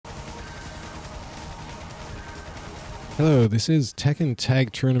Hello, this is Tekken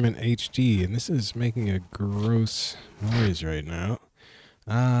Tag Tournament HD, and this is making a gross noise right now.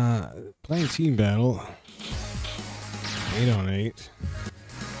 Playing team battle, 8 on 8.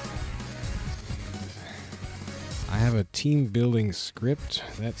 I have a team building script.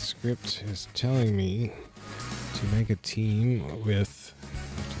 That script is telling me to make a team with, I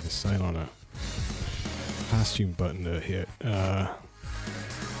have to decide on a costume button to hit. Let's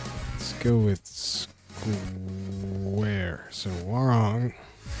go with square. So Hwoarang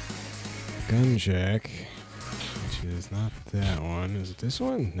Gun Jack, which is not that one. Is it this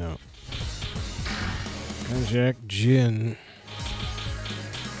one? No. Gun Jack Jin.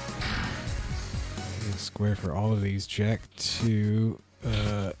 Square for all of these. Jack 2.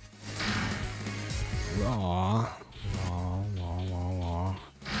 Law.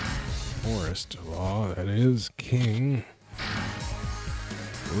 Forest Law. That is King.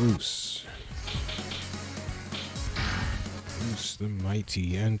 Bruce the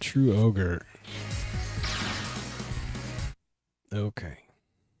Mighty, and True Ogre. Okay.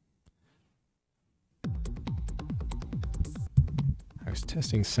 I was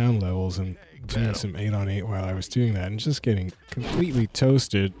testing sound levels and doing some 8 on 8 while I was doing that, and just getting completely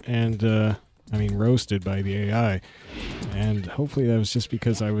toasted and, roasted by the AI. And hopefully that was just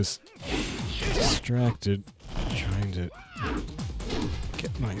because I was distracted trying to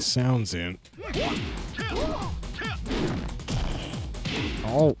get my sounds in.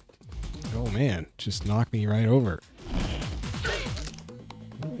 Oh man, just knocked me right over.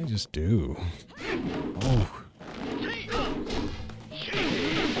 What did I just do? Oh.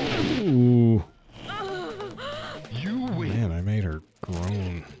 Ooh. Man, I made her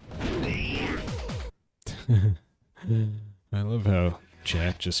groan. I love how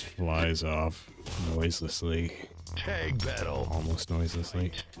Jack just flies off noiselessly. Tag battle. Almost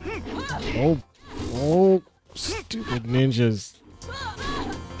noiselessly. Oh, stupid ninjas.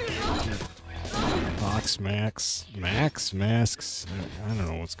 Masks. I don't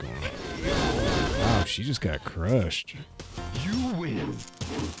know what's going on. Wow, she just got crushed. You win.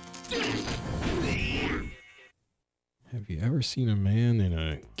 Have you ever seen a man in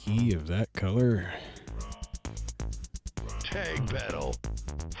a gi of that color? Tag battle.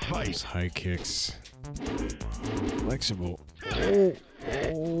 Fight. Those high kicks. Flexible.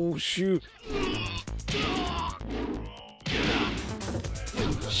 Oh, shoot.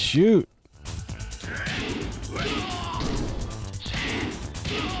 Shoot.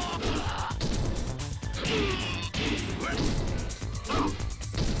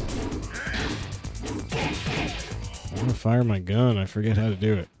 I want to fire my gun. I forget how to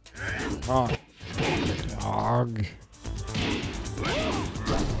do it. Oh, dog.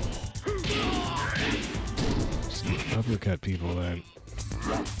 Uppercut people then.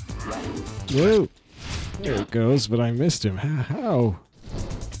 Whoa! There it goes, but I missed him. How?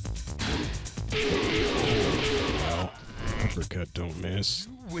 Well, uppercut don't miss.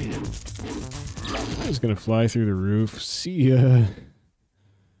 I was gonna fly through the roof. See ya.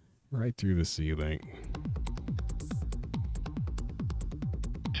 Right through the ceiling.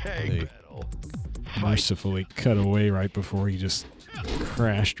 Tag battle. Mercifully cut away right before he just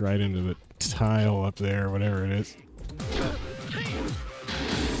crashed right into the tile up there, whatever it is.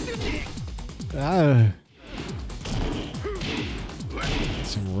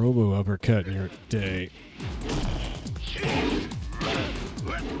 Some robo uppercut in your day.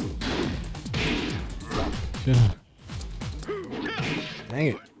 Dang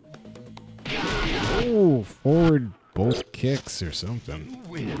it. Oh, forward both kicks or something.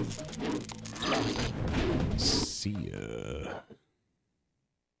 See ya.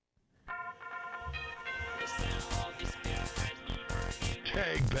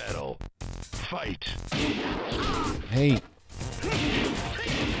 Tag battle. Fight. Hey.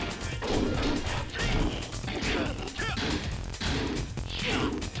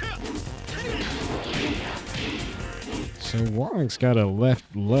 So Hwoarang's got a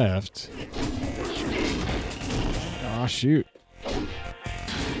left. Aw, shoot.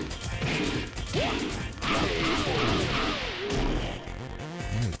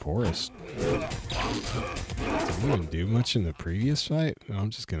 Man, Forrest. Didn't even do much in the previous fight. No, I'm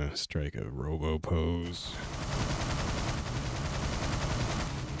just gonna strike a robo pose.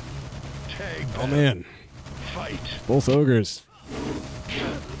 Tag Oh man. Fight. Both ogres.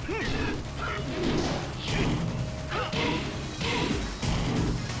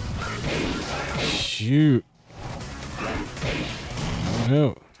 Shoot. Oh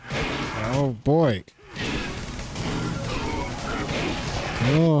no. Oh boy.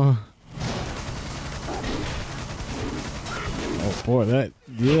 Oh. Oh boy, that,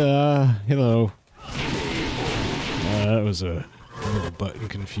 yeah, hello. that was a little button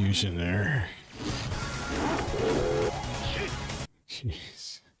confusion there.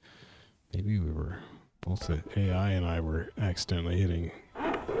 Jeez. Maybe we were, both the AI and I were accidentally hitting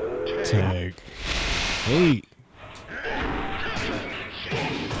tag. Hey!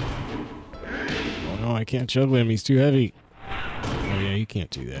 Oh no, I can't juggle him, he's too heavy. Oh yeah, you can't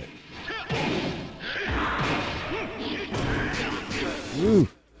do that. Woo!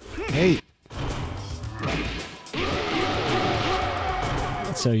 Hey!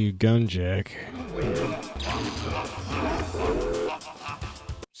 That's how you gun jack.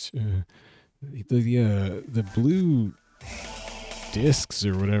 The blue discs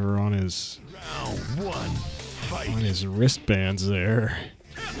or whatever on his wristbands there,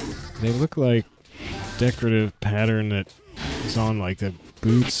 they look like decorative pattern that is on like the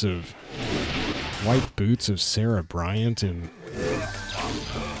boots of white boots of Sarah Bryant in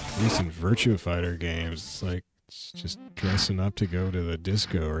recent Virtua Fighter games. It's like just dressing up to go to the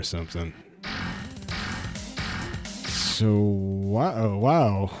disco or something. So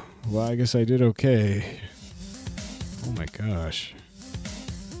wow. Well, I guess I did okay. Oh my gosh.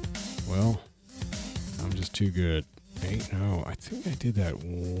 Well, I'm just too good. No, I think I did that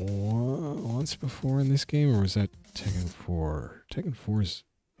once before in this game, or was that Tekken 4? Tekken 4 is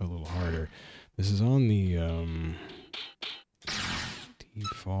a little harder. This is on the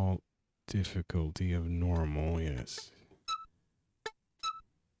default difficulty of normal, yes.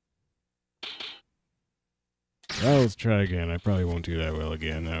 Well, let's try again. I probably won't do that well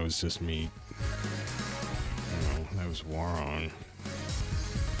again. That was just me. No, that was Hwoarang.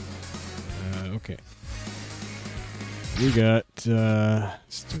 Okay. We got,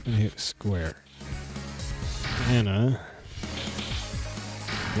 still gonna hit square. Anna.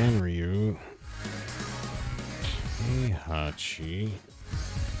 Ganryu. Heihachi.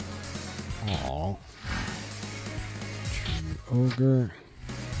 Aw. True Ogre.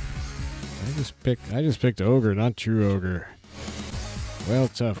 I just picked Ogre, not True Ogre. Well,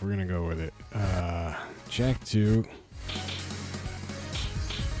 tough. We're gonna go with it. Jack 2.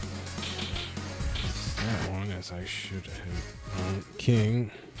 That one, as I should have.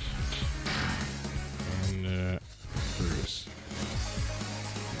 King. And Bruce.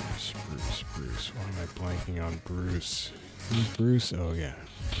 Bruce. Why am I blanking on Bruce? Who's Bruce? Oh yeah.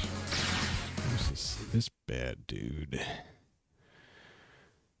 Bruce is this bad dude.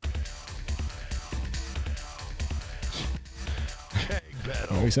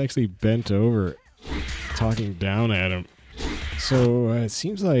 Oh, he's actually bent over, talking down at him. So it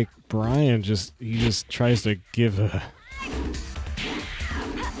seems like Brian just tries to give a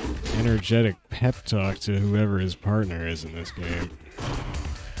energetic pep talk to whoever his partner is in this game.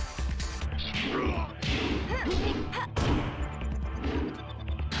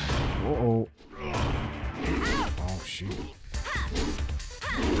 Uh-oh. Oh shoot.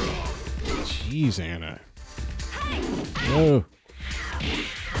 Jeez, Anna. No.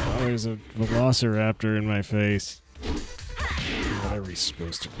 Oh, there's a velociraptor in my face. Whatever he's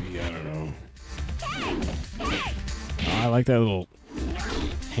supposed to be, I don't know. Oh, I like that little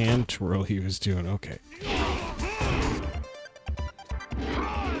hand twirl he was doing. Okay.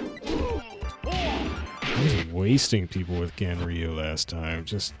 I was wasting people with Ganryu last time.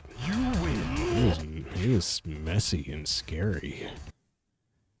 Just he was messy and scary.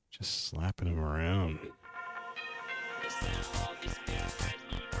 Just slapping him around.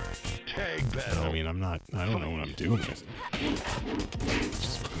 Tag battle. I mean, I don't know what I'm doing with it.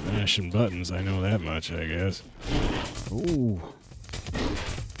 Just mashing buttons, I know that much, I guess. Ooh.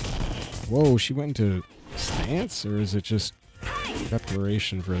 Whoa, she went into stance, or is it just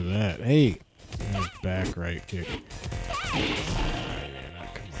preparation for that? Hey! Nice back right kick.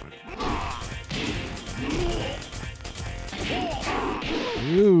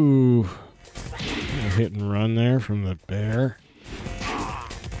 Ooh. A hit and run there from the bear.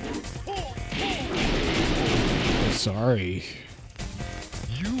 Sorry.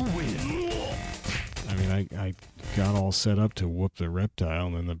 You win. I mean, I got all set up to whoop the reptile,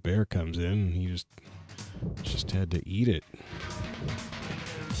 and then the bear comes in, and he just had to eat it.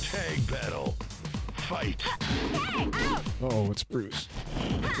 Tag battle. Fight. Uh-oh, it's Bruce.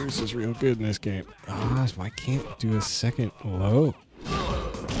 Bruce is real good in this game. Ah, I can't do a second low.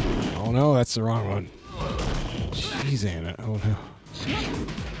 Oh no, that's the wrong one. Jeez, Anna. Oh no.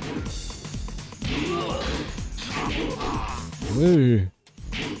 Woo.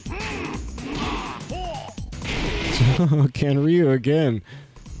 Ganryu again.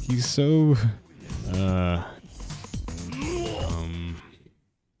 He's so not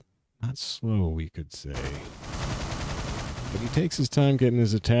slow, we could say. But he takes his time getting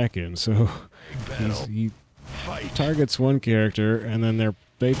his attack in, so he targets one character, and then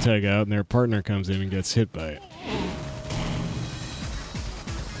they tag out, and their partner comes in and gets hit by it.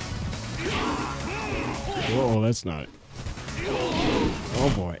 Whoa, that's not it.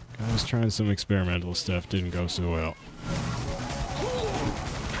 Oh boy, I was trying some experimental stuff, didn't go so well.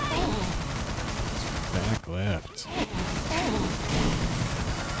 Back left.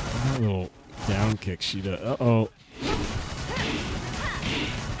 That little down kick she does. Uh-oh.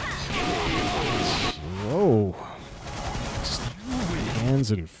 Whoa. Just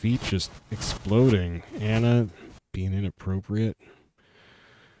hands and feet just exploding. Anna being inappropriate.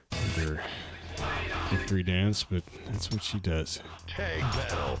 Her victory dance, but that's what she does. Tag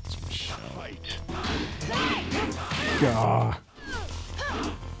battle. Fight. Gah.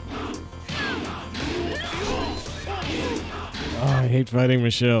 Oh, I hate fighting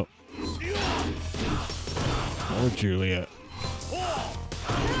Michelle. Or Julia.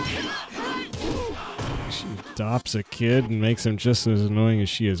 She adopts a kid and makes him just as annoying as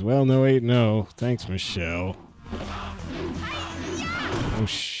she is. Well, no, wait, no. Thanks, Michelle. Oh,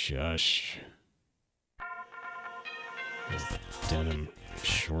 shush. Those denim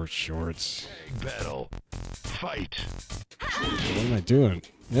shorts. Battle. Fight. What am I doing?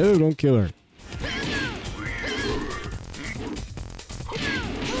 No, don't kill her.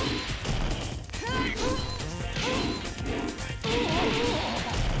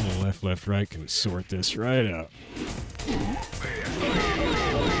 Left, right can sort this right out.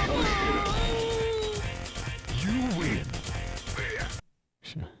 You win.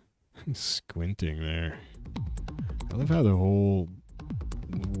 Squinting there. I love how the whole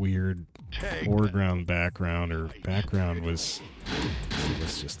weird foreground background was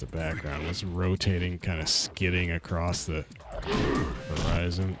just the background was rotating, kind of skidding across the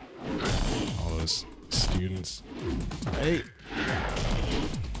horizon. All those students. Hey.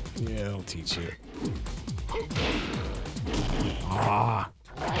 Yeah, I'll teach you. Ah!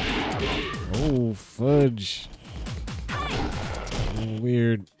 Oh, fudge. Oh,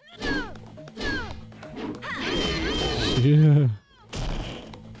 weird. Yeah.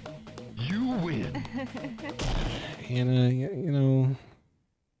 You win. Hannah, you know...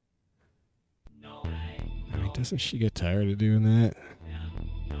 I mean, doesn't she get tired of doing that?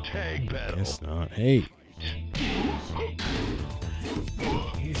 Tag battle. Guess not. Hey!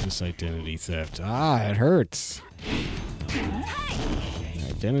 This identity theft. Ah, it hurts.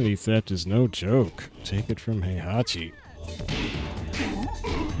 Identity theft is no joke. Take it from Heihachi.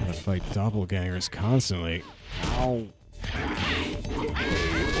 Gotta fight doppelgangers constantly. Ow.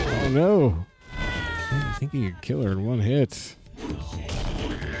 Oh no. I think he could kill her in one hit.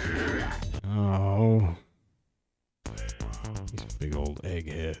 Oh. These big old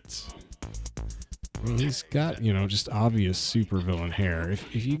eggheads. I mean, he's got, you know, just obvious supervillain hair.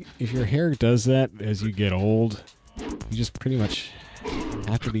 If your hair does that as you get old, you just pretty much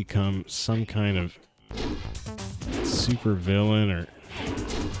have to become some kind of supervillain or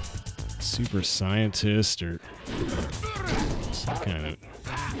super scientist or some kind of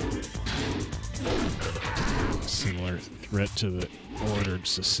similar threat to the ordered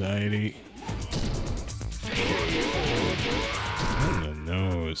society. In the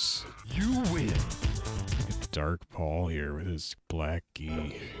nose. You win. Dark Paul here with his black gi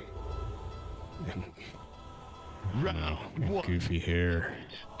and goofy hair.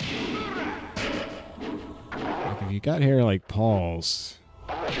 Like if you got hair like Paul's,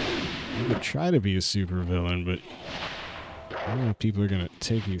 you could try to be a supervillain, but I don't know if people are gonna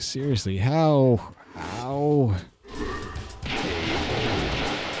take you seriously. How? Ow!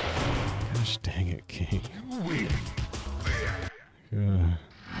 Gosh dang it, King.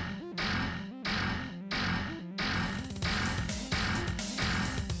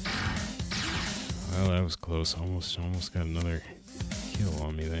 Well, that was close. Almost got another kill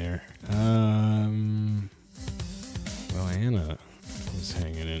on me there. Well, Anna was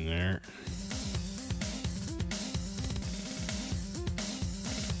hanging in there.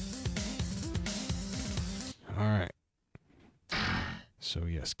 All right. So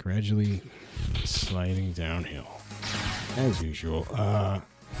yes, gradually sliding downhill, as usual.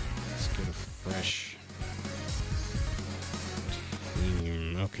 Let's get a fresh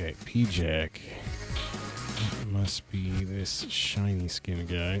theme. Okay, P-Jack. Must be this shiny skin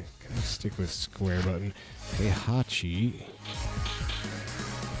guy. Gotta stick with square button. Heihachi.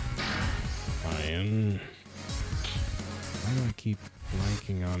 Lion. Why do I keep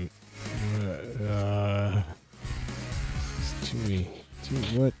blanking on? It's too many.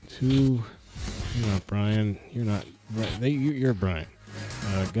 What? Who? You're not Brian. You're not. You're Brian.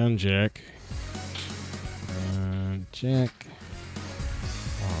 Gun Jack. Jack.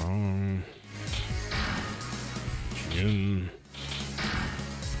 win.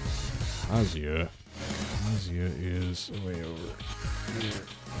 Kazuya. Kazuya is way over here.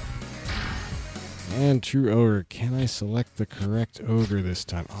 And true ogre. Can I select the correct ogre this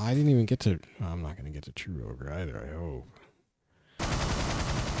time? Oh, I didn't even get to... Oh, I'm not going to get to true ogre either, I hope.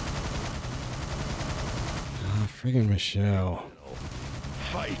 Ah, friggin' Michelle.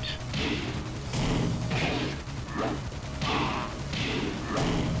 Fight.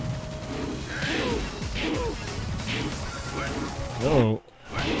 Oh.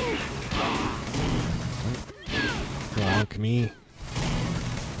 Bonk me.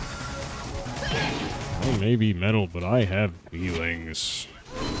 I may be metal, but I have feelings.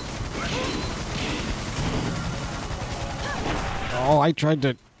 Oh, I tried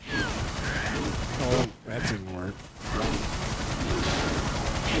to... Oh, that didn't work.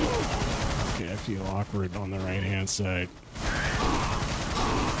 Okay, I feel awkward on the right-hand side.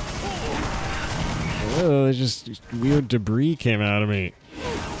 Oh, there's just weird debris came out of me.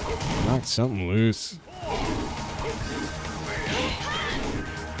 Knocked something loose.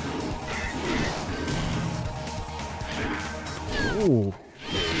 Ooh.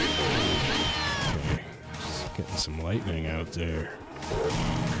 Okay, just getting some lightning out there.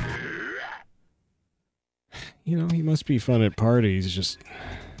 You know, he must be fun at parties, just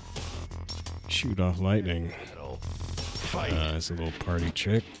shoot off lightning. It's a little party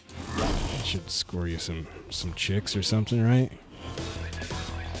trick. Should score you some chicks or something, right?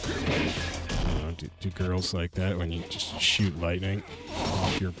 Do girls like that when you just shoot lightning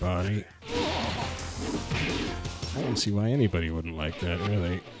off your body? I don't see why anybody wouldn't like that,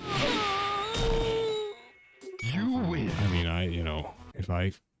 really. You win. I mean, you know, if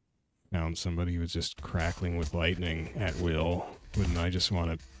I found somebody who was just crackling with lightning at will, wouldn't I just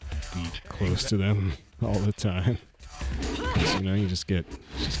want to be close to them all the time? Because, you know, you just get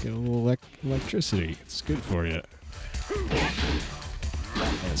a little electricity. It's good for you.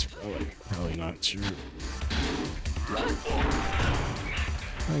 That's probably not true.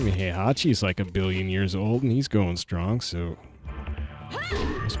 I mean, Heihachi's like 1 billion years old and he's going strong, so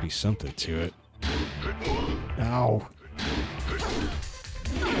must be something to it. Ow.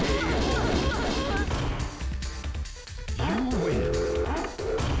 You win.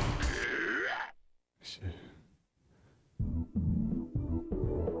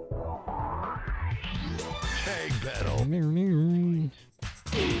 Tag battle.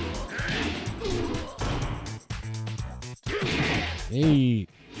 Hey.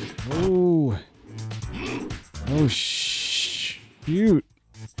 Oh. Oh, shoot.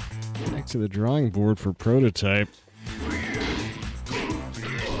 Back to the drawing board for prototype. I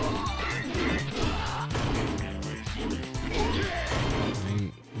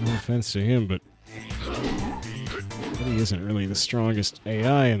mean, no offense to him, but he isn't really the strongest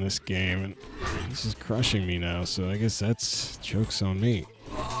AI in this game, and this is crushing me now, so I guess that's joke's on me.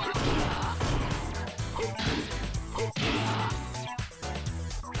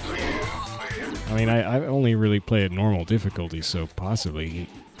 I mean, I only really play at normal difficulty, so possibly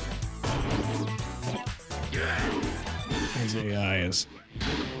his AI is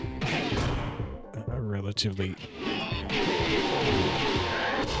relatively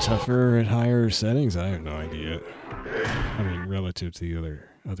tougher at higher settings. I have no idea. I mean, relative to the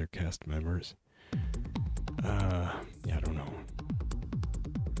other cast members. Yeah, I don't know.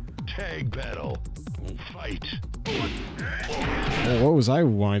 Tag battle. Fight. Oh, what was I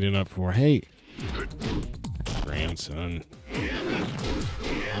winding up for? Hey, grandson.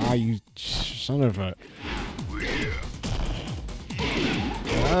 Ah, you son of a...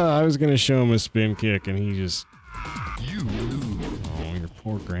 I was gonna show him a spin kick, and he just... You lose. Oh, your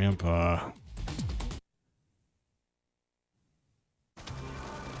poor grandpa.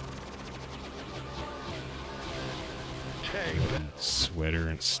 Tag battle. Sweater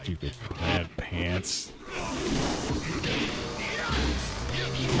and stupid plaid pants.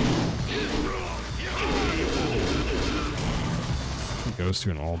 He goes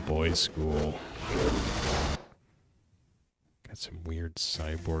to an all-boys school. Got some weird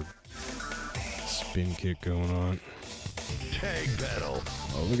cyborg spin kick going on. Tag battle.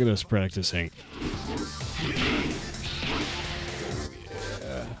 Oh, look at us practicing.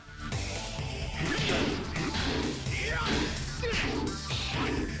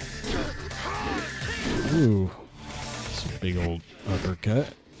 Ooh, it's a big old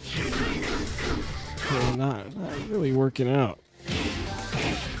uppercut. Yeah, not really working out.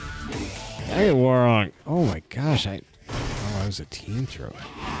 Dang it, Hwoarang. Oh my gosh, I was a team throw.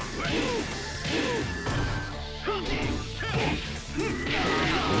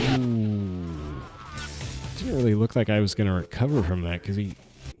 Ooh. Didn't really look like I was going to recover from that because he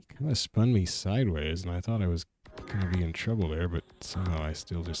kind of spun me sideways, and I thought I was gonna be in trouble there, but somehow I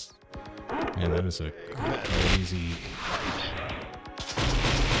still just... Man, that is a crazy...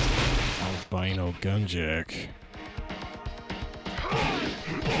 albino gun jack.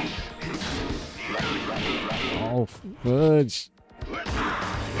 Oh, fudge!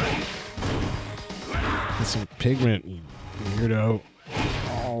 Get some pigment, you weirdo.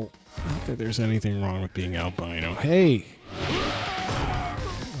 Oh, not that there's anything wrong with being albino. Hey!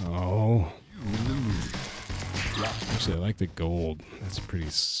 Oh. Actually, I like the gold. That's pretty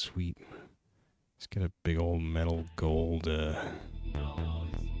sweet. It's got a big old metal gold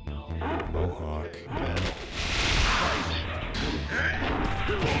mohawk.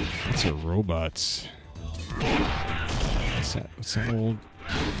 It's a robot's. What's that old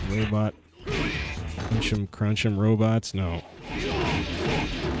robot? Crunch 'em robots? No.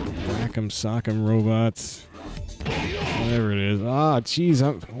 Whack 'em sock 'em robots. Whatever it is. Ah, jeez,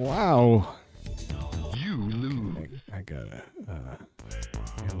 wow. You lose. I gotta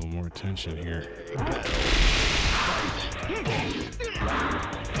get a little more attention here.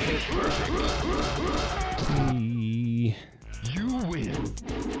 You win.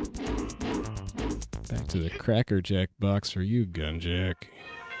 Back to the Cracker Jack box for you, Gun Jack.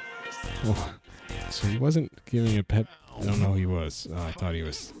 Oh, so he wasn't giving a pep. No, he was. Oh, I thought he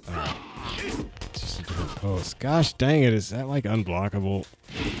was. Just a different pose. Gosh dang it, is that like unblockable?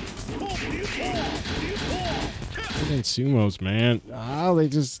 Freaking sumos, man. Oh, they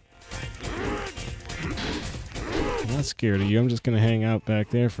just... I'm not scared of you. I'm just gonna hang out back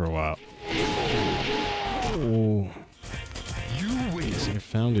there for a while. Oh. You win. I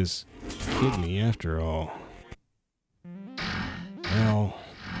found his kidney after all. Well,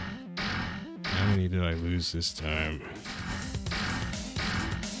 how many did I lose this time?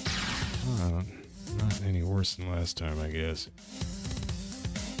 Not any worse than last time, I guess.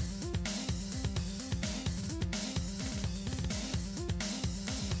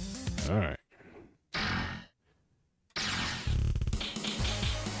 Alright.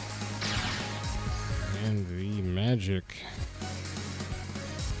 And the magic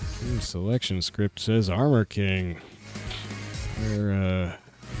team selection script says Armor King.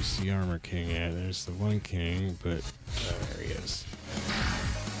 Where's the Armor King at? There's the one king, but there he is.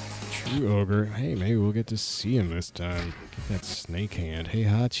 True Ogre. Hey, maybe we'll get to see him this time. Get that snake hand. Hey,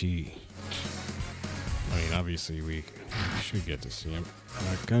 Hachi. I mean, obviously we should get to see him.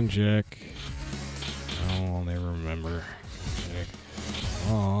 Gun Jack. Oh, I'll never remember.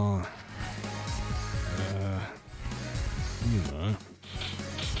 Aw.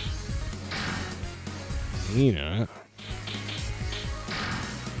 Nina.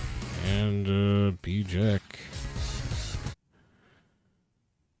 And, B-Jack.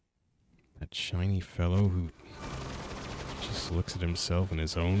 That shiny fellow who just looks at himself in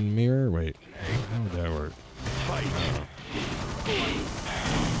his own mirror? Wait, how would that work?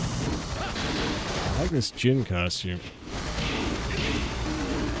 I like this Jin costume.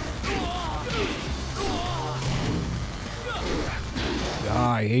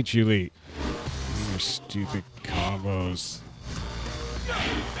 Ah, I hate you, Lee. Your stupid combos.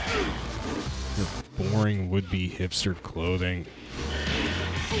 Your boring would-be hipster clothing.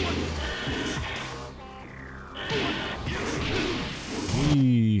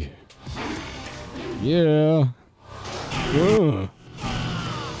 Eee. Yeah.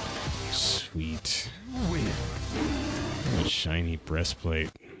 Sweet. A shiny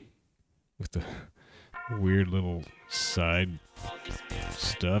breastplate with the weird little side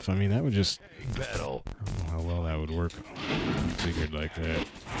stuff. I mean, that would just... Battle. I don't know how well that would work figured like that.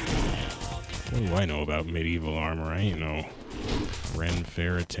 What do I know about medieval armor? I ain't no Ren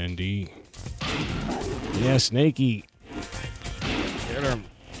Fair attendee. Yeah, Snakey. Get him.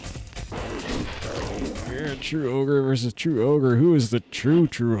 Yeah, True Ogre versus True Ogre. Who is the true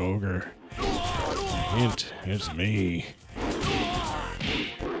Ogre? Hint, it's me.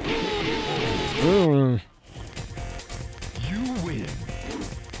 You win.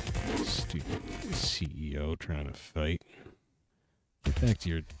 Stupid CEO trying to fight. Get back to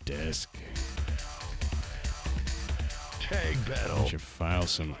your desk. Tag battle. Why don't you file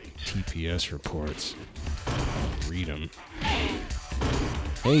some TPS reports? I'll read them.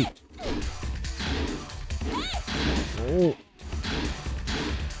 Hey! Oh!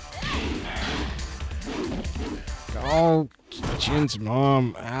 Oh, Jin's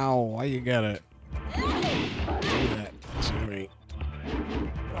mom. Ow, why you gotta do that to me?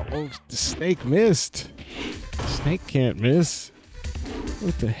 Oh, the snake missed. Snake can't miss.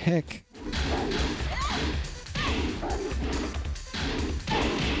 What the heck?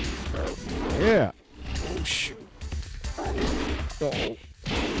 Yeah. Oh, shoot. Oh.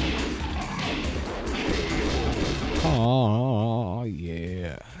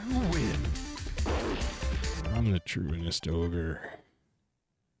 finest ogre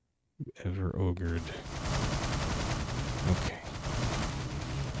ever ogred. Okay.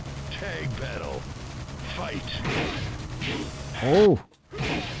 Tag battle. Fight. Oh!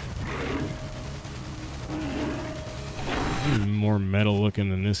 Even more metal looking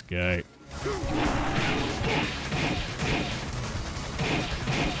than this guy.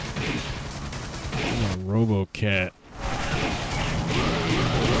 Oh, Robo-Cat.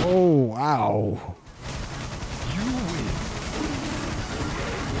 Oh, wow. You win.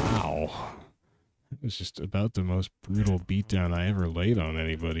 Wow. It was just about the most brutal beatdown I ever laid on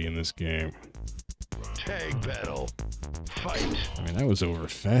anybody in this game. Tag battle. Fight. I mean, that was over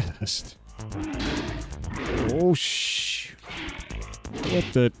fast. Oh, shh. What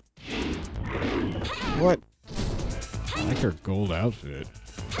the... What? I like her gold outfit.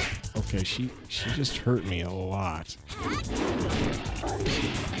 Okay, she just hurt me a lot.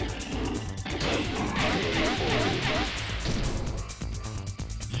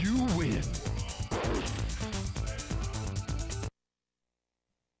 You win.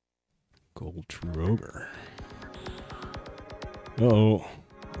 Gold True Ogre. Uh-oh.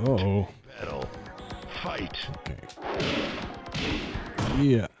 Uh-oh. Battle. Fight. Okay.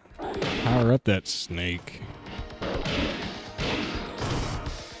 Yeah. Power up that snake.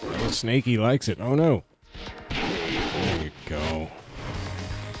 Oh, Snakey likes it. Oh, no. There you go.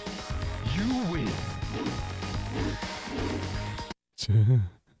 You win.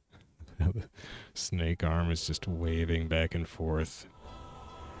 The snake arm is just waving back and forth.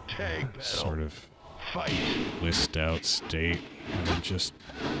 Tag battle. Sort of Fight. blissed out state. And just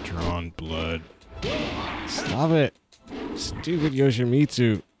drawn blood. Stop it! Stupid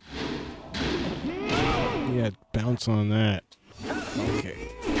Yoshimitsu. Yeah, bounce on that. Okay.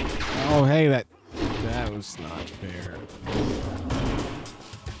 Oh, hey, that was not fair.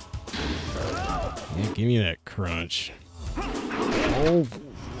 Yeah, give me that crunch. Oh,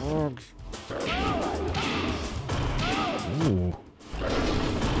 fuck. Ooh.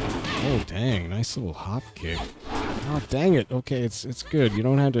 Oh, dang. Nice little hop kick. Oh, dang it. Okay, it's good. You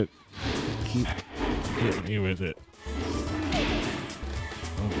don't have to keep hitting me with it.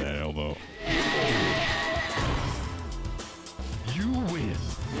 Love that elbow. You win.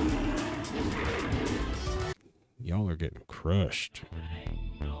 Y'all are getting crushed.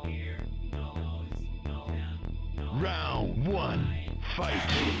 Round one. Fight.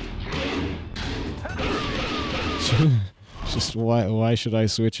 Just why should I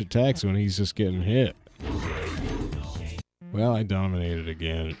switch attacks when he's just getting hit? Well, I dominated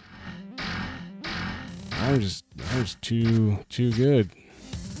again. I'm just too good.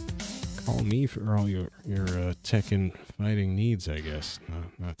 Call me for all your Tekken fighting needs, I guess. No,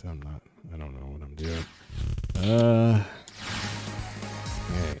 I don't know what I'm doing. Okay.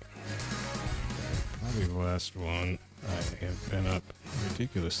 Probably the last one. I have been up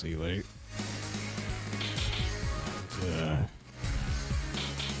ridiculously late. And,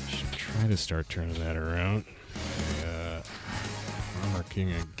 should try to start turning that around. Armor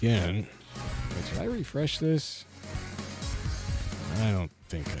King again. Wait, did I refresh this? I don't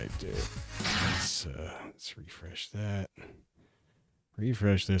think I did. Let's refresh that.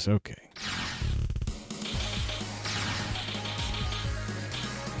 Refresh this. Okay.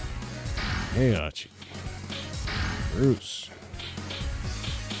 Hey, Archie. Bruce.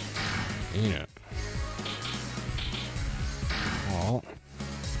 Nina. Paul.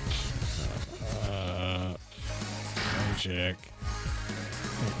 Jack.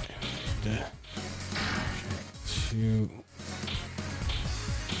 Two.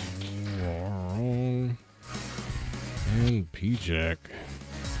 Hwoarang. And P-Jack.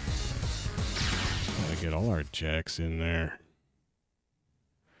 Gotta get all our jacks in there.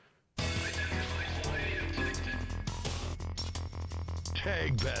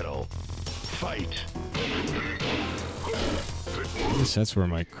 Tag battle. Fight. I guess that's where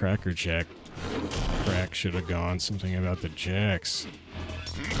my Cracker Jack crack should have gone. Something about the jacks.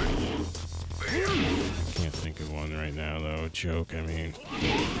 Can't think of one right now, though. A joke, I mean.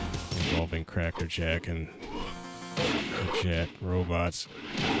 Involving Cracker Jack and Jack robots.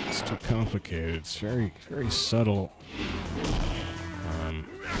 It's too complicated. It's very, very subtle.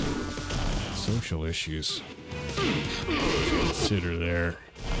 Social issues. Consider there.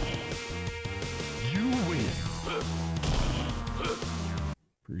 You win.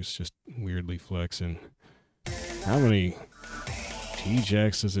 Bruce just weirdly flexing. How many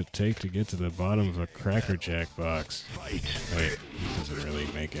T-Jacks does it take to get to the bottom of a Cracker Jack box? Fight. Wait, doesn't really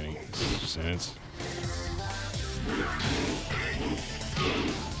make any sense.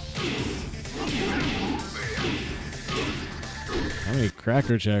 How many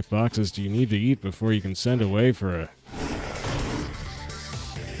Cracker Jack boxes do you need to eat before you can send away for a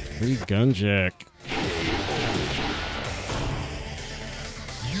Hwoarang Gun Jack.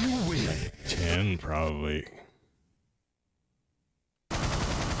 You win. 10 probably.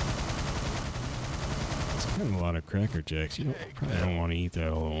 It's kind of a lot of Cracker Jacks. You probably don't want to eat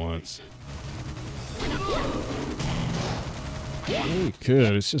that all at once. Well, you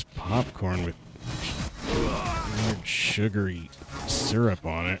could. It's just popcorn with weird sugary syrup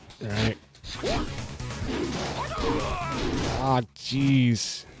on it, right? Ah,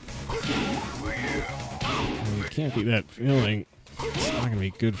 jeez. You can't be that filling. It's not gonna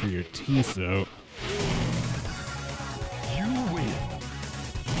be good for your teeth, though. You win.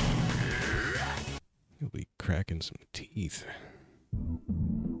 You'll be cracking some teeth.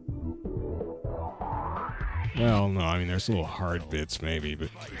 Well, no, I mean, there's little hard bits, maybe, but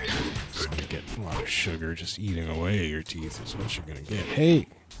just gonna get a lot of sugar just eating away at your teeth is what you're gonna get. Hey!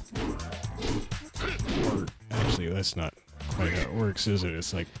 Or, actually, that's not quite how it works, is it?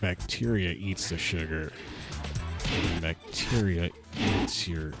 It's like bacteria eats the sugar. And bacteria eats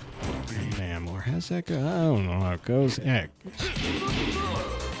your enamel. Or how's that go? I don't know how it goes. Heck.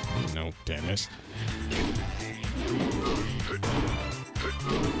 No, dentist.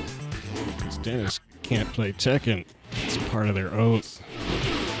 These dentists can't play Tekken. It's part of their oath.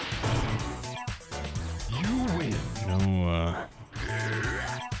 You win.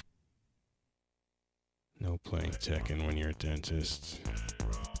 No playing Tekken when you're a dentist.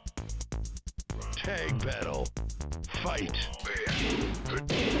 Tag battle. Fight.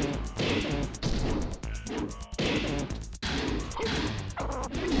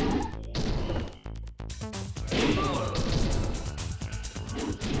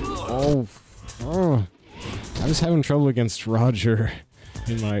 Oh, I was having trouble against Roger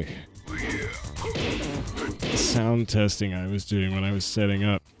in my sound testing I was doing when I was setting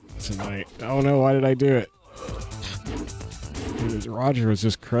up tonight. Oh no, why did I do it? Roger was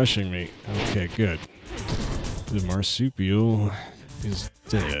just crushing me. Okay, good. The marsupial is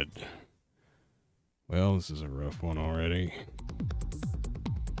dead. Well, this is a rough one already.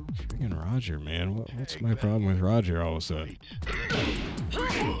 Freaking Roger, man. What's my problem with Roger all of a sudden?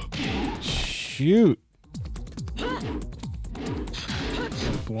 Shoot!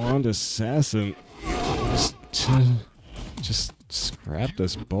 Blonde assassin just scrapped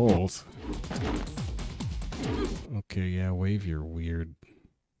us both. Okay, yeah, wave your weird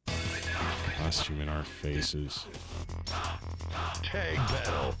costume in our faces. Tag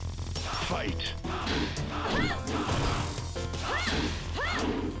battle. Fight.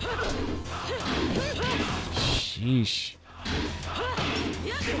 Sheesh.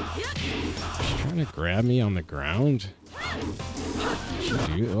 She's trying to grab me on the ground?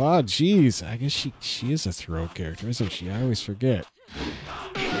 Oh, jeez. I guess she is a throw character, isn't she? I always forget.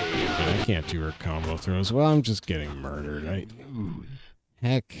 And I can't do her combo throws. Well, I'm just getting murdered.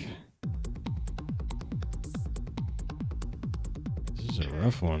 Heck. This is a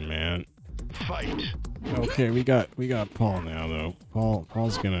rough one, man. Fight. Okay, we got Paul now, though.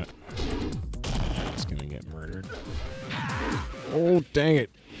 Paul's gonna get murdered. Oh, dang it.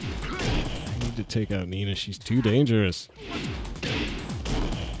 I need to take out Nina. She's too dangerous.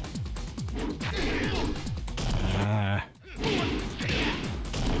 Ah.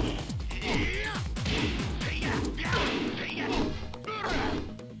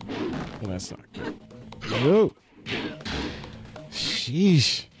 Well, that's not good. Whoa.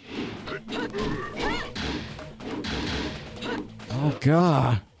 Sheesh. Oh,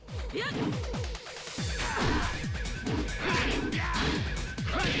 God.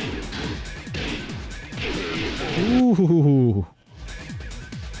 Ooh.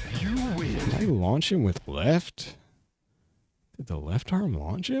 You win. Did I launch him with left? Did the left arm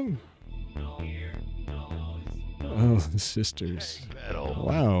launch him? Oh, the sisters. Tag battle.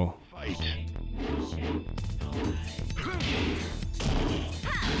 Wow. Fight.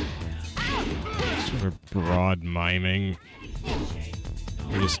 Sort of broad miming.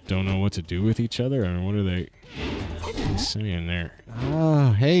 They just don't know what to do with each other. I mean, what are they saying there?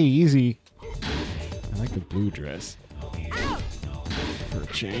 Ah, hey, easy. I like the blue dress. For a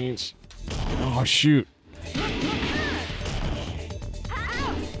change. Oh, shoot.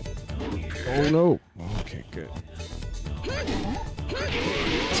 Oh, no. Okay, good.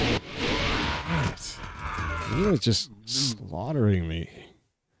 He was just slaughtering me.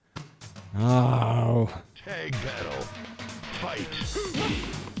 Oh. Tag battle. Fight.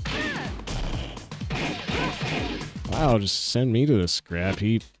 Wow, just send me to the scrap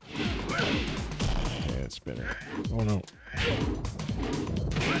heap. Okay, that's better. Oh no.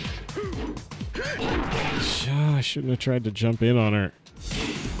 I shouldn't have tried to jump in on her.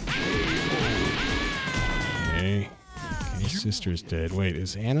 Okay. Okay, sister's dead. Wait,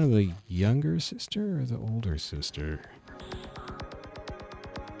 is Anna the younger sister or the older sister?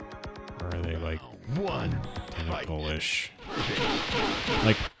 Or are they like One fight. identical-ish?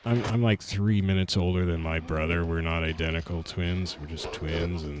 Like, I'm like 3 minutes older than my brother. We're not identical twins. We're just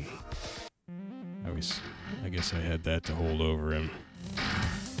twins, and I guess I had that to hold over him.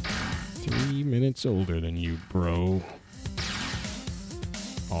 3 minutes older than you, bro.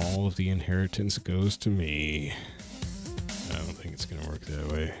 All of the inheritance goes to me. I don't think it's gonna work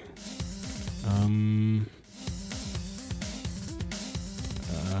that way.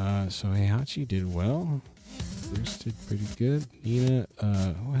 So Heihachi did well. Bruce did pretty good. Nina,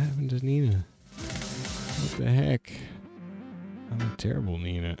 what happened to Nina? What the heck? I'm a terrible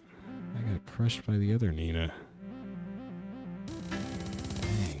Nina. I got crushed by the other Nina.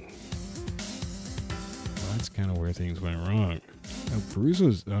 Dang. Well, that's kind of where things went wrong. Oh, Bruce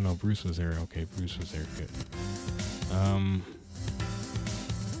was there. Okay, Bruce was there. Good.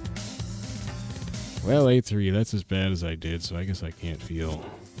 Well, A3, that's as bad as I did, so I guess I can't feel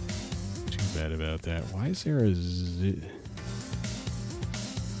too bad about that. Why is there a I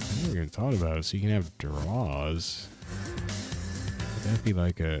never even thought about it, so you can have draws. Would that be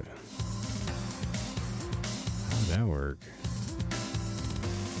like a... How would that work?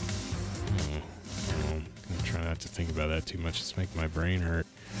 I'm gonna try not to think about that too much. It's making my brain hurt.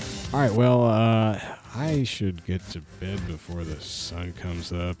 Alright, well, I should get to bed before the sun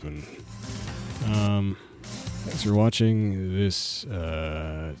comes up, and thanks for watching this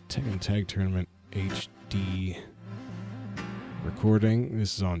Tekken Tag Tournament HD recording.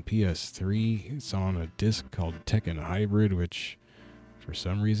 This is on PS3. It's on a disc called Tekken Hybrid, which for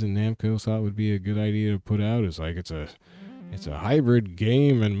some reason Namco thought would be a good idea to put out. It's like it's a hybrid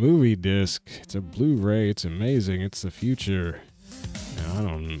game and movie disc. It's a Blu-ray. It's amazing. It's the future. Now, I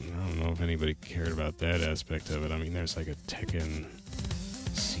don't know if anybody cared about that aspect of it. I mean, there's like a Tekken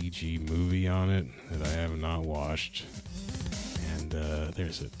CG movie on it that I have not watched, and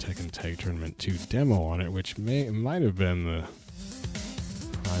there's a Tekken Tag Tournament 2 demo on it, which might have been the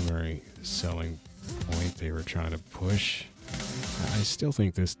primary selling point they were trying to push. I still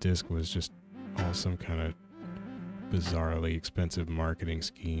think this disc was just all some kind of bizarrely expensive marketing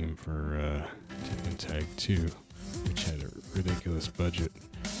scheme for Tekken Tag 2, which had a ridiculous budget.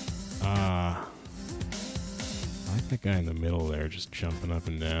 I like that guy in the middle there, just jumping up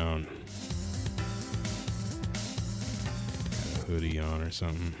and down. Got a hoodie on or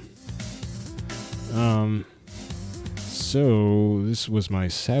something. So this was my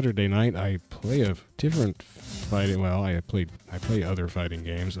Saturday night. I play a different fighting. Well, I play other fighting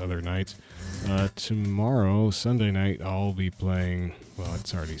games other nights. Tomorrow, Sunday night, I'll be playing. Well,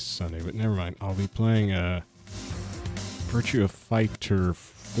 it's already Sunday, but never mind. I'll be playing Virtua Fighter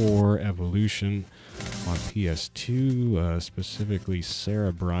 4 Evolution on PS2, specifically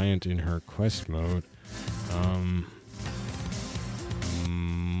Sarah Bryant in her quest mode.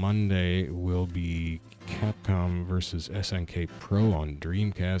 Monday will be Capcom versus SNK Pro on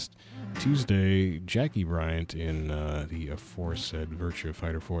Dreamcast. Tuesday, Jackie Bryant in the aforesaid Virtua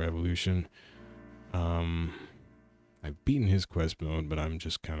Fighter 4 Evolution. I've beaten his quest mode, but I'm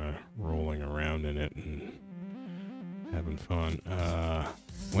just kind of rolling around in it and having fun.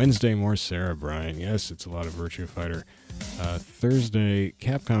 Wednesday, more Sarah Bryant. Yes, it's a lot of Virtua Fighter. Thursday,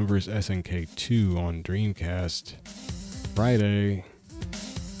 Capcom vs. SNK 2 on Dreamcast. Friday,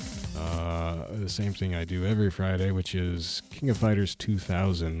 the same thing I do every Friday, which is King of Fighters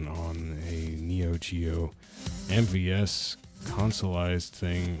 2000 on a Neo Geo MVS consoleized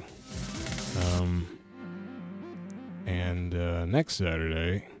thing. And next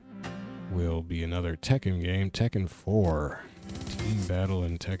Saturday will be another Tekken game, Tekken 4. Team Battle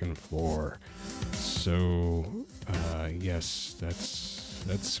in Tekken 4. So, yes,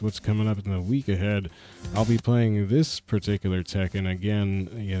 that's what's coming up in the week ahead. I'll be playing this particular Tekken again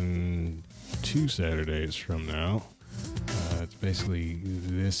in 2 Saturdays from now. It's basically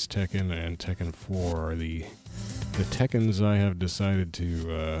this Tekken and Tekken 4 are the Tekkens I have decided to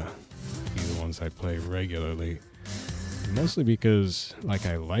be the ones I play regularly. Mostly because, like,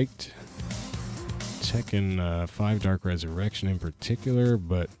 I liked Tekken 5 Dark Resurrection in particular,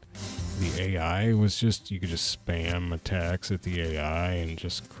 but the AI was just, you could just spam attacks at the AI and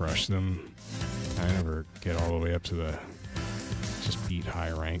just crush them. I never get all the way up to the, just beat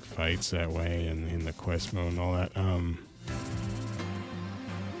high rank fights that way and in the quest mode and all that.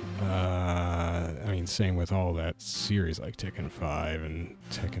 I mean, same with all that series like Tekken 5 and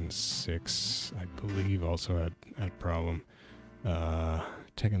Tekken 6, I believe also had problem.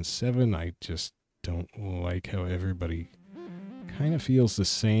 Tekken 7, I just don't like how everybody kind of feels the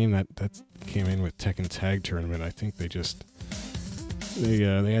same. That came in with Tekken Tag Tournament. I think they just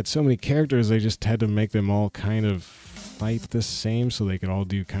they had so many characters, they just had to make them all kind of fight the same, so they could all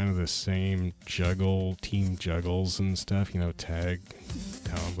do kind of the same team juggles and stuff, you know, tag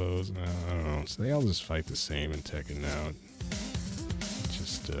combos. I don't know. So they all just fight the same in Tekken now. It's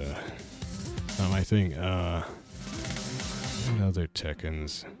just not my thing. What other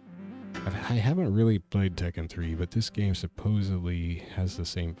Tekkens? I haven't really played Tekken 3, but this game supposedly has the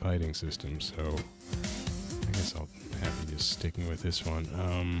same fighting system, so I guess I'll have to just sticking with this one.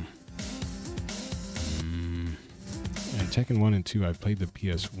 And Tekken 1 and 2, I've played the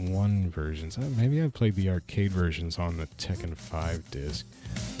PS1 versions. Maybe I've played the arcade versions on the Tekken 5 disc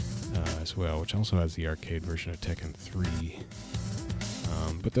as well, which also has the arcade version of Tekken 3.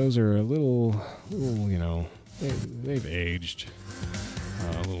 But those are a little you know, they've aged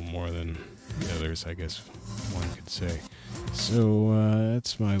a little more than the others, I guess one could say. So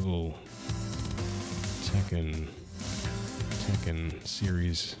that's my little Tekken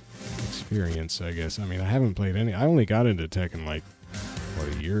series experience, I guess. I mean, I haven't played any. I only got into Tekken like, what,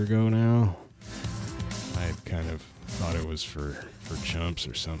 a year ago now? I kind of thought it was for chumps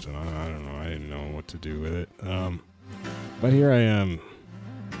or something. I don't know. I didn't know what to do with it. But here I am,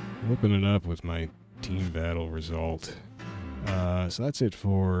 whooping it up with my team battle result. So that's it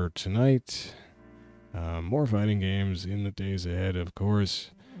for tonight. More fighting games in the days ahead, of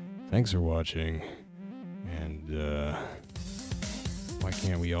course. Thanks for watching. And, why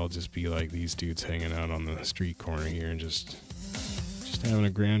can't we all just be like these dudes hanging out on the street corner here and just having a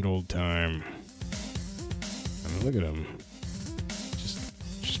grand old time? I mean, look at him.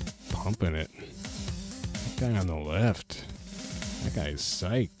 Just pumping it. That guy on the left. That guy is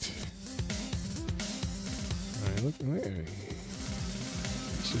psyched. I mean, look.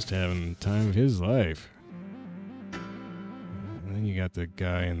 He's just having the time of his life. And then you got the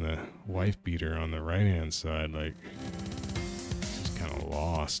guy in the wife beater on the right-hand side, like, kind of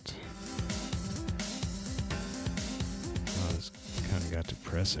lost. Oh, this kind of got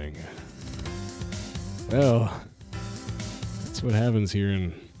depressing. Well, that's what happens here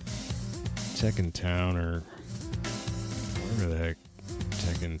in Tekken Town, or wherever the heck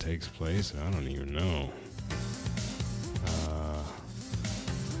Tekken takes place. I don't even know.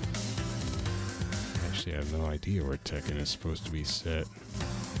 Actually, I have no idea where Tekken is supposed to be set.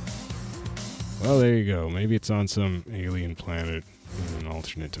 Well, there you go. Maybe it's on some alien planet in an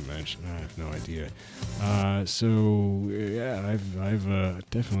alternate dimension. I have no idea. So yeah, I've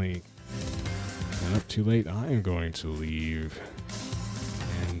definitely been up too late. I am going to leave,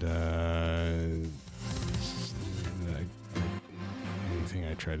 and anything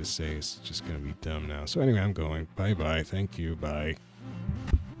I try to say is just going to be dumb now. So anyway, I'm going. Bye bye. Thank you. Bye.